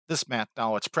This math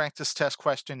knowledge practice test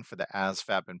question for the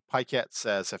ASVAB and PiCAT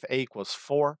says if a equals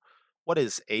 4, what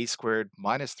is a squared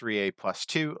minus 3a plus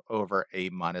 2 over a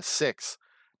minus 6?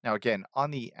 Now again,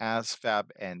 on the ASVAB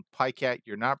and PiCAT,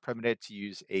 you're not permitted to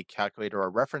use a calculator or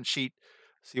reference sheet,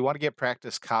 so you want to get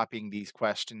practice copying these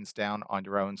questions down on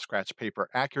your own scratch paper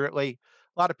accurately.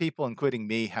 A lot of people, including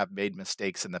me, have made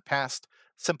mistakes in the past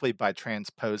simply by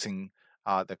transposing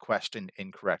the question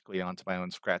incorrectly onto my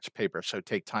own scratch paper, so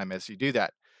take time as you do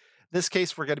that. This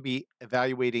case, we're going to be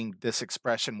evaluating this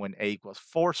expression when a equals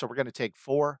 4. So we're going to take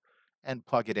 4 and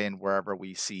plug it in wherever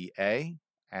we see a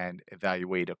and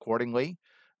evaluate accordingly.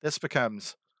 This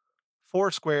becomes 4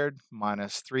 squared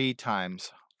minus 3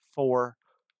 times 4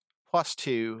 plus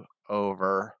 2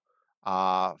 over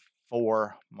uh,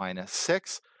 4 minus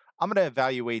 6. I'm going to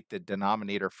evaluate the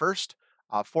denominator first.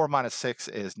 4 minus 6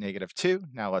 is negative 2.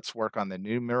 Now let's work on the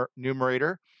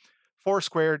numerator. 4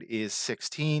 squared is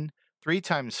 16. 3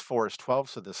 times 4 is 12,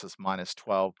 so this is minus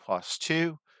 12 plus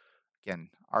 2. Again,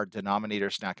 our denominator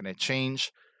is not going to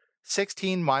change.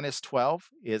 16 minus 12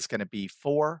 is going to be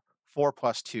 4. 4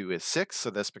 plus 2 is 6, so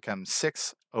this becomes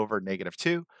 6 over negative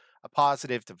 2. A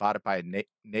positive divided by a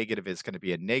negative is going to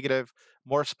be a negative.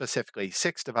 More specifically,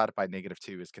 6 divided by negative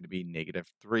 2 is going to be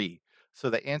negative 3. So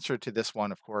the answer to this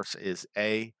one, of course, is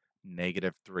A,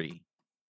 negative 3.